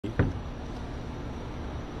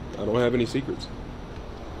I don't have any secrets.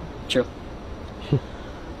 True.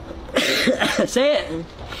 Say it.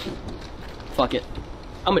 Fuck it.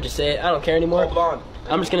 I'm gonna just say it. I don't care anymore. Hold on.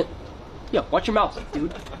 I'm just gonna. Yo, watch your mouth,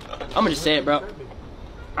 dude. I'm gonna just say it, bro.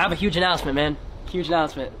 I have a huge announcement, man. Huge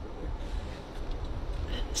announcement.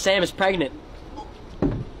 Sam is pregnant.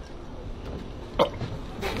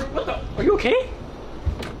 What the? Are you okay?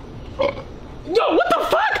 Yo, what the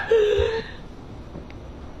fuck?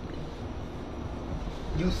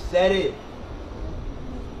 You said it.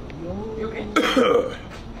 You okay?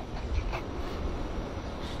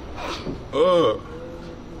 Do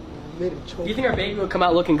you think our baby will come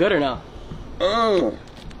out looking good or no?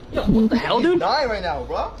 Yo, what the hell, dude? Dying right now,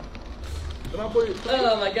 bro.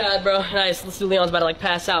 Oh my god, bro. Nice. Let's do Leon's about to like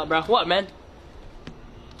pass out, bro. What, man?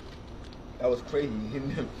 That was crazy.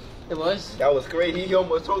 It was? That was crazy. He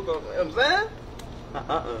almost choked on. You know what I'm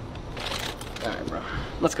saying? Alright, bro.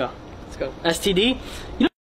 Let's go. Let's go. STD? You know